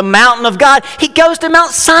Horeb, the mountain of God. He goes to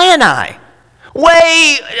Mount Sinai,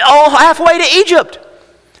 halfway to Egypt.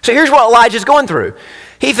 So here's what Elijah's going through.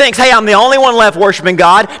 He thinks, hey, I'm the only one left worshiping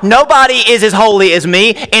God. Nobody is as holy as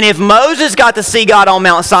me. And if Moses got to see God on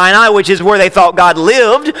Mount Sinai, which is where they thought God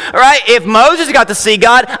lived, right? If Moses got to see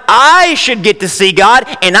God, I should get to see God.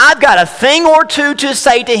 And I've got a thing or two to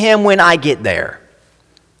say to him when I get there.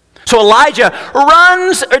 So Elijah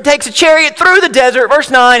takes a chariot through the desert.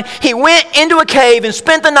 Verse 9, he went into a cave and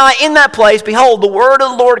spent the night in that place. Behold, the word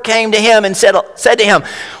of the Lord came to him and said to him,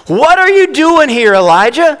 "What are you doing here,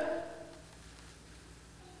 Elijah?"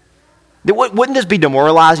 Wouldn't this be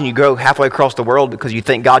demoralizing? You go halfway across the world because you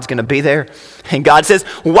think God's going to be there. And God says,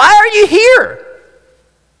 "Why are you here?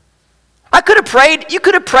 You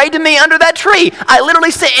could have prayed to me under that tree. I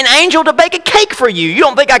literally sent an angel to bake a cake for you. You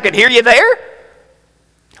don't think I could hear you there?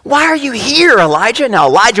 Why are you here, Elijah?" Now,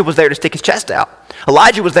 Elijah was there to stick his chest out.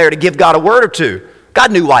 Elijah was there to give God a word or two.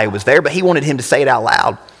 God knew why he was there, but he wanted him to say it out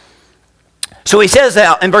loud. So he says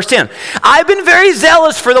that in verse 10, I've been very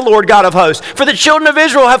zealous for the Lord God of hosts, for the children of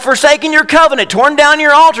Israel have forsaken your covenant, torn down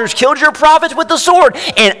your altars, killed your prophets with the sword,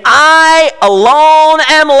 and I alone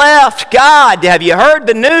am left. God, have you heard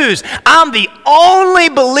the news? I'm the only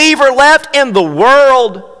believer left in the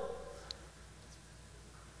world.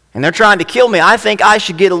 And they're trying to kill me. I think I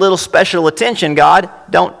should get a little special attention, God.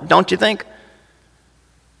 Don't you think?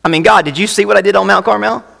 I mean, God, did you see what I did on Mount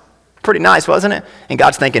Carmel? Pretty nice, wasn't it? And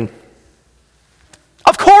God's thinking,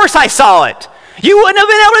 of course I saw it. You wouldn't have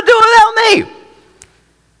been able to do it without me.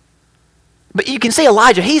 But you can see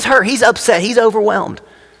Elijah, he's hurt, he's upset, he's overwhelmed.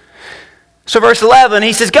 So verse 11,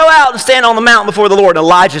 he says, go out and stand on the mountain before the Lord. And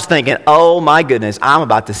Elijah's thinking, oh my goodness, I'm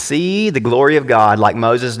about to see the glory of God like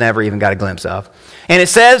Moses never even got a glimpse of. And it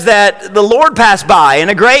says that the Lord passed by, and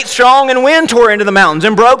a great strong and wind tore into the mountains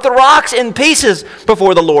and broke the rocks in pieces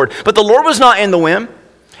before the Lord. But the Lord was not in the wind.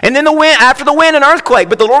 And then after the wind, an earthquake,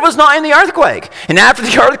 but the Lord was not in the earthquake. And after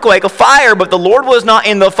the earthquake, a fire, but the Lord was not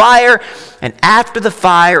in the fire. And after the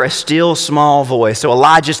fire, a still small voice. So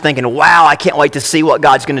Elijah's thinking, wow, I can't wait to see what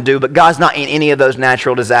God's going to do. But God's not in any of those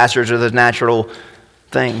natural disasters or those natural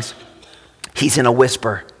things. He's in a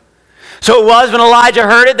whisper. So it was when Elijah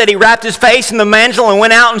heard it that he wrapped his face in the mantle and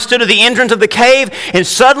went out and stood at the entrance of the cave. And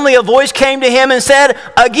suddenly a voice came to him and said,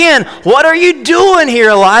 again, what are you doing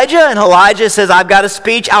here, Elijah? And Elijah says, I've got a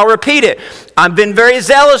speech, I'll repeat it. I've been very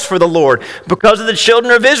zealous for the Lord because of the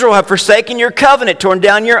children of Israel have forsaken your covenant, torn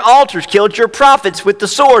down your altars, killed your prophets with the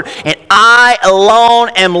sword. And I alone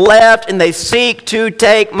am left, and they seek to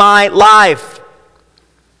take my life.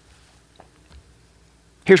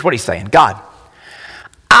 Here's what he's saying. God,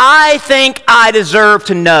 I think I deserve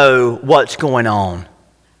to know what's going on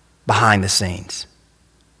behind the scenes.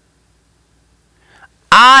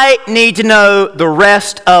 I need to know the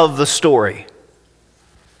rest of the story.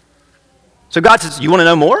 So God says, you want to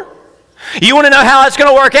know more? You want to know how it's going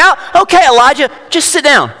to work out? Okay, Elijah, just sit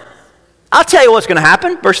down. I'll tell you what's going to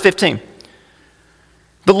happen. Verse 15.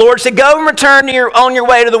 The Lord said, go and return on your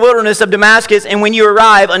way to the wilderness of Damascus, and when you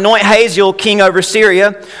arrive, anoint Hazael king over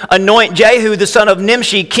Syria, anoint Jehu the son of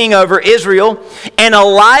Nimshi king over Israel, and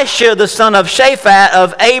Elisha the son of Shaphat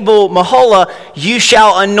of Abel Maholah you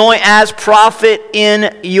shall anoint as prophet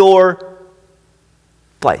in your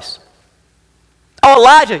place. Oh,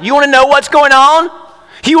 Elijah, you want to know what's going on?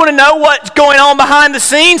 You want to know what's going on behind the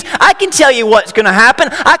scenes? I can tell you what's going to happen.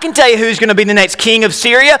 I can tell you who's going to be the next king of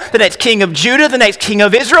Syria, the next king of Judah, the next king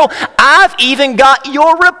of Israel. I've even got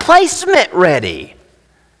your replacement ready.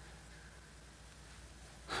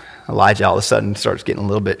 Elijah all of a sudden starts getting a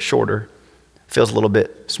little bit shorter, feels a little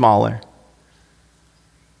bit smaller.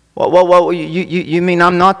 Well, you mean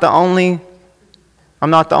I'm not the only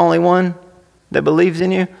one that believes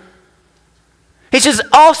in you? He says,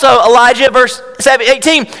 also, Elijah, verse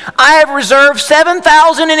 18, I have reserved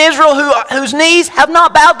 7,000 in Israel whose knees have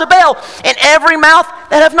not bowed to Baal, and every mouth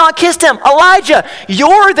that have not kissed him. Elijah,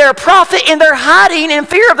 you're their prophet, and they're hiding in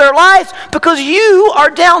fear of their lives because you are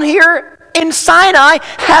down here in Sinai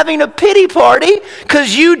having a pity party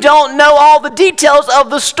because you don't know all the details of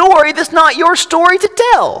the story that's not your story to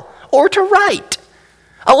tell or to write.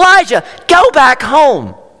 Elijah, go back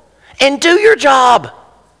home and do your job.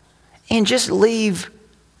 And just leave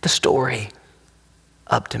the story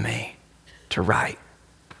up to me to write.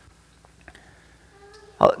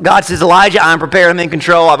 God says, Elijah, I'm prepared, I'm in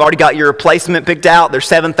control. I've already got your replacement picked out. There's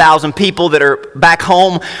 7,000 people that are back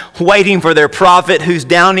home waiting for their prophet who's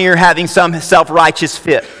down here having some self-righteous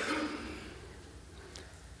fit.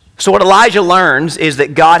 So what Elijah learns is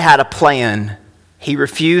that God had a plan. He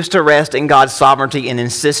refused to rest in God's sovereignty and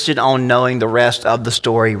insisted on knowing the rest of the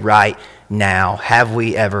story right now. Have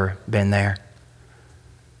we ever been there?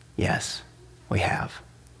 Yes, we have.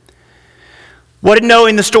 What did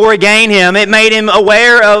knowing the story gain him? It made him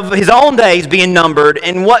aware of his own days being numbered.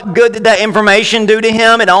 And what good did that information do to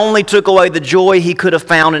him? It only took away the joy he could have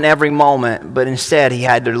found in every moment. But instead, he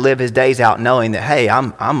had to live his days out knowing that, hey,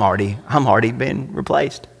 I'm already been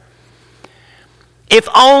replaced. If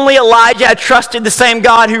only Elijah had trusted the same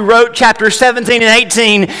God who wrote chapters 17 and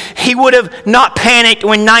 18, he would have not panicked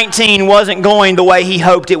when 19 wasn't going the way he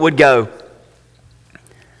hoped it would go.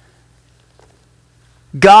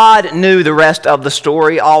 God knew the rest of the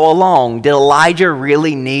story all along. Did Elijah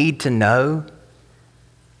really need to know?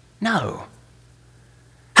 No.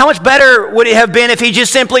 How much better would it have been if he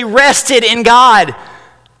just simply rested in God,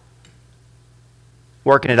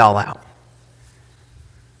 working it all out?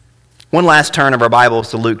 One last turn of our Bibles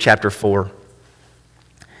to Luke chapter 4.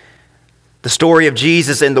 The story of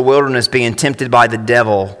Jesus in the wilderness being tempted by the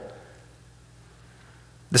devil.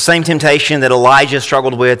 The same temptation that Elijah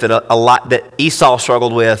struggled with, that Esau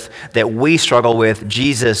struggled with, that we struggle with,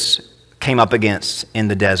 Jesus came up against in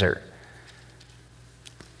the desert.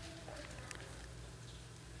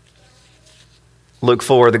 Luke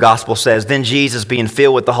 4, the gospel says, "Then Jesus, being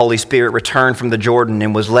filled with the Holy Spirit, returned from the Jordan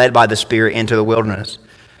and was led by the Spirit into the wilderness,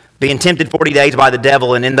 being tempted 40 days by the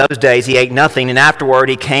devil. And in those days he ate nothing. And afterward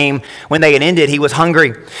he came, when they had ended, he was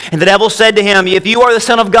hungry. And the devil said to him, 'If you are the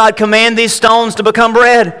Son of God, command these stones to become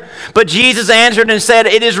bread.' But Jesus answered and said,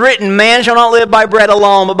 'It is written, man shall not live by bread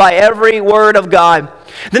alone, but by every word of God.'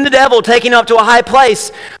 Then the devil, taking him up to a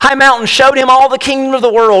high mountain, showed him all the kingdom of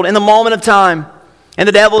the world in the moment of time. And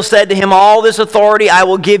the devil said to him, 'All this authority I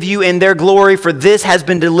will give you in their glory, for this has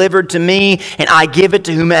been delivered to me, and I give it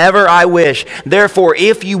to whomever I wish. Therefore,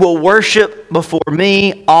 if you will worship before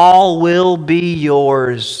me, all will be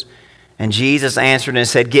yours.' And Jesus answered and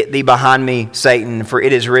said, 'Get thee behind me, Satan, for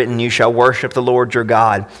it is written, you shall worship the Lord your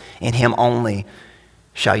God, and him only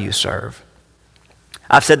shall you serve.'"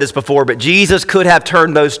 I've said this before, but Jesus could have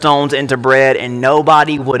turned those stones into bread, and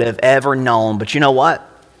nobody would have ever known. But you know what?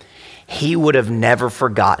 He would have never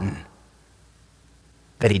forgotten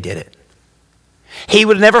that he did it. He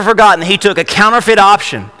would have never forgotten that he took a counterfeit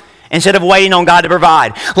option instead of waiting on God to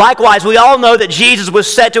provide. Likewise, we all know that Jesus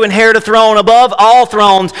was set to inherit a throne above all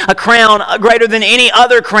thrones, a crown greater than any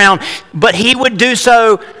other crown. But he would do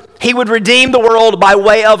so, he would redeem the world by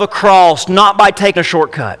way of a cross, not by taking a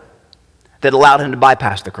shortcut that allowed him to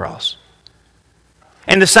bypass the cross.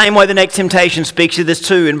 In the same way, the next temptation speaks to this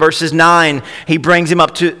too. In verses 9, he brings him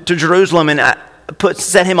up to Jerusalem and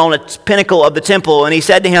set him on a pinnacle of the temple. And he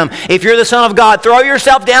said to him, "If you're the Son of God, throw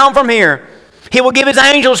yourself down from here. He will give his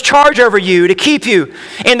angels charge over you to keep you.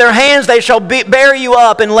 In their hands they shall bear you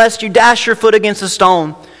up, unless you dash your foot against a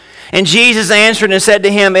stone." And Jesus answered and said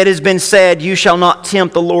to him, "It has been said, you shall not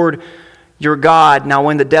tempt the Lord your God." Now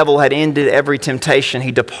when the devil had ended every temptation,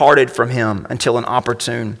 he departed from him until an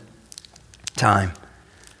opportune time.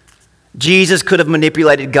 Jesus could have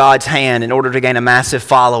manipulated God's hand in order to gain a massive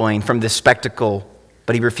following from this spectacle,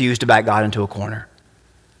 but he refused to back God into a corner.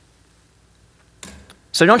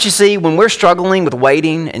 So don't you see, when we're struggling with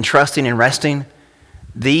waiting and trusting and resting,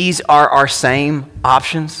 these are our same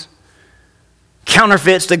options.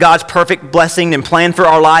 Counterfeits to God's perfect blessing and plan for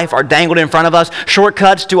our life are dangled in front of us.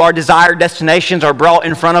 Shortcuts to our desired destinations are brought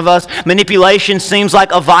in front of us. Manipulation seems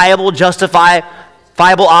like a viable,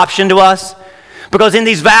 justifiable option to us. Because in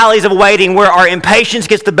these valleys of waiting where our impatience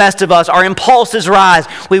gets the best of us, our impulses rise,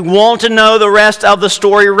 we want to know the rest of the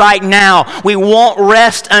story right now. We won't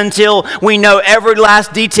rest until we know every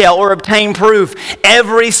last detail or obtain proof.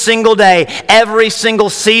 Every single day, every single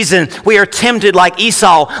season, we are tempted like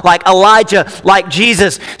Esau, like Elijah, like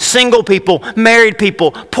Jesus. Single people, married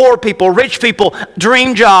people, poor people, rich people,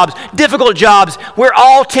 dream jobs, difficult jobs. We're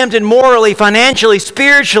all tempted morally, financially,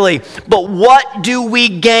 spiritually. But what do we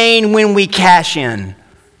gain when we cash in?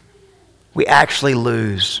 We actually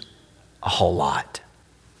lose a whole lot.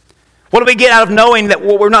 What do we get out of knowing that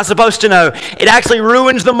what we're not supposed to know? It actually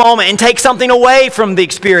ruins the moment and takes something away from the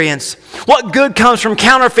experience. What good comes from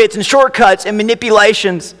counterfeits and shortcuts and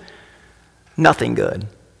manipulations? Nothing good.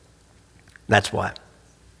 That's what.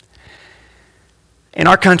 In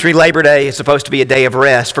our country, Labor Day is supposed to be a day of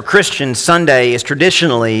rest. For Christians, Sunday is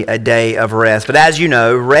traditionally a day of rest. But as you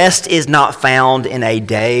know, rest is not found in a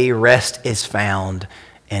day. Rest is found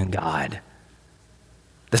in God.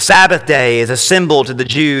 The Sabbath day is a symbol to the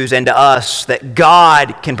Jews and to us that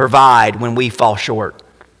God can provide when we fall short.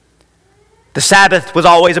 The Sabbath was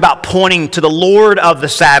always about pointing to the Lord of the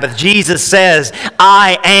Sabbath. Jesus says,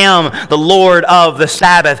 "I am the Lord of the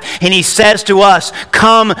Sabbath." And he says to us,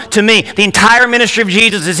 "Come to me." The entire ministry of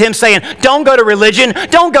Jesus is him saying, don't go to religion.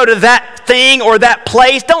 Don't go to that thing or that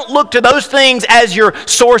place. Don't look to those things as your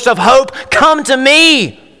source of hope. Come to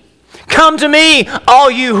me. Come to me,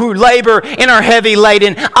 all you who labor and are heavy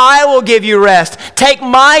laden. I will give you rest. Take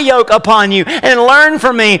my yoke upon you and learn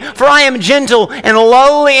from me, for I am gentle and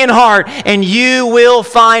lowly in heart, and you will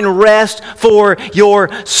find rest for your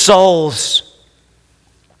souls.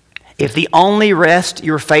 If the only rest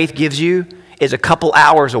your faith gives you is a couple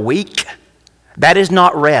hours a week, that is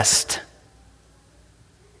not rest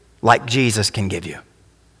like Jesus can give you.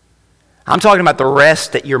 I'm talking about the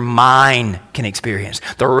rest that your mind can experience,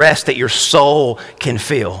 the rest that your soul can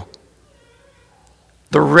feel,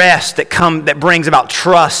 the rest that brings about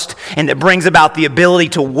trust and that brings about the ability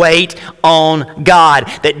to wait on God,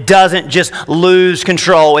 that doesn't just lose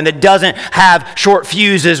control and that doesn't have short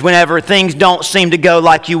fuses whenever things don't seem to go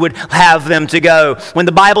like you would have them to go. When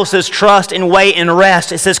the Bible says trust and wait and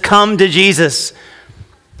rest, it says come to Jesus.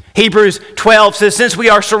 Hebrews 12 says, since we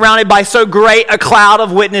are surrounded by so great a cloud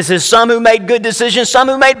of witnesses, some who made good decisions, some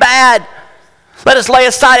who made bad, let us lay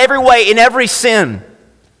aside every weight and every sin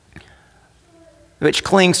which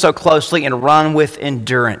clings so closely and run with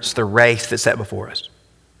endurance the race that's set before us,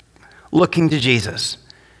 looking to Jesus,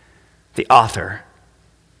 the author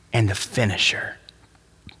and the finisher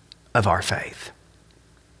of our faith.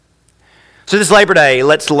 So this Labor Day,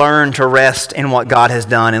 let's learn to rest in what God has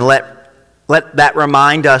done, and let that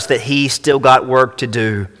remind us that He's still got work to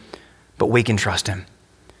do, but we can trust Him.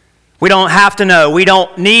 We don't have to know. We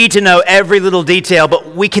don't need to know every little detail,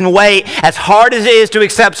 but we can wait. As hard as it is to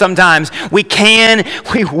accept sometimes, we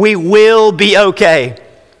will be okay.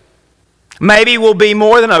 Maybe we'll be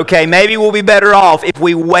more than okay. Maybe we'll be better off if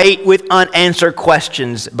we wait with unanswered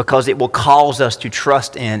questions, because it will cause us to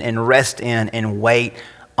trust in and rest in and wait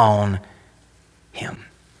on Him.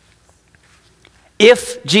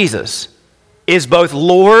 If Jesus is both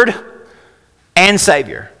Lord and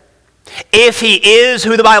Savior, if He is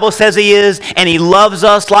who the Bible says He is, and He loves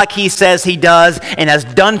us like He says He does, and has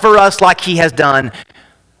done for us like He has done,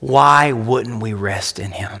 why wouldn't we rest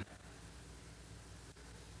in Him?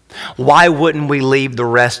 Why wouldn't we leave the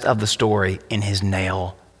rest of the story in His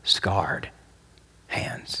nail-scarred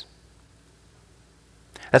hands?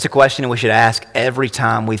 That's a question we should ask every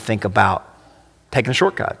time we think about taking a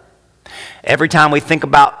shortcut. Every time we think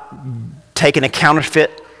about taking a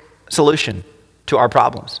counterfeit solution to our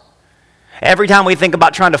problems. Every time we think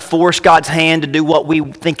about trying to force God's hand to do what we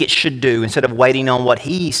think it should do instead of waiting on what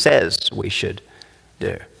He says we should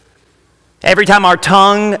do. Every time our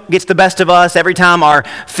tongue gets the best of us, every time our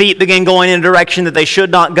feet begin going in a direction that they should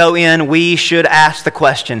not go in, we should ask the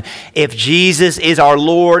question, if Jesus is our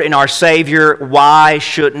Lord and our Savior, why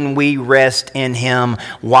shouldn't we rest in Him?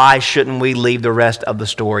 Why shouldn't we leave the rest of the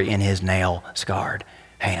story in His nail-scarred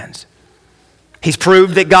hands? He's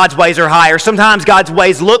proved that God's ways are higher. Sometimes God's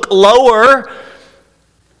ways look lower,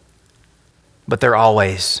 but they're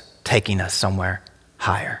always taking us somewhere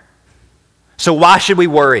higher. So why should we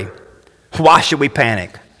worry? Why should we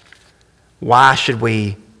panic? Why should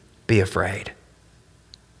we be afraid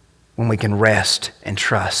when we can rest and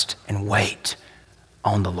trust and wait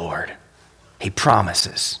on the Lord? He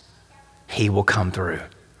promises He will come through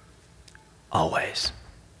always.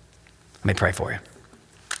 Let me pray for you.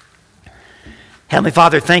 Heavenly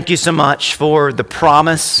Father, thank you so much for the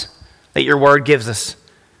promise that your word gives us,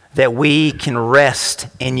 that we can rest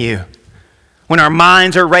in you. When our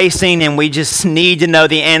minds are racing and we just need to know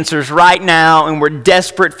the answers right now, and we're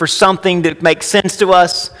desperate for something to make sense to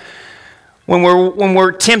us, when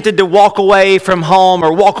we're tempted to walk away from home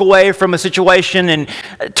or walk away from a situation and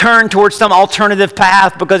turn towards some alternative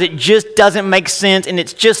path because it just doesn't make sense and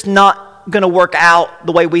it's just not going to work out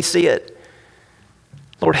the way we see it.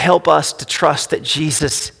 Lord, help us to trust that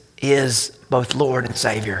Jesus is both Lord and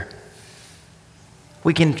Savior.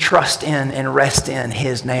 We can trust in and rest in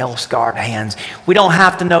His nail-scarred hands. We don't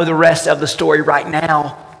have to know the rest of the story right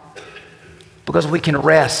now, because we can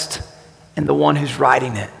rest in the one who's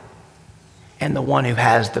writing it and the one who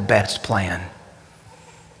has the best plan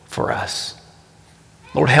for us.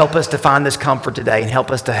 Lord, help us to find this comfort today, and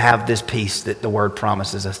help us to have this peace that the word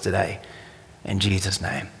promises us today. In Jesus'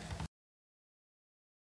 name.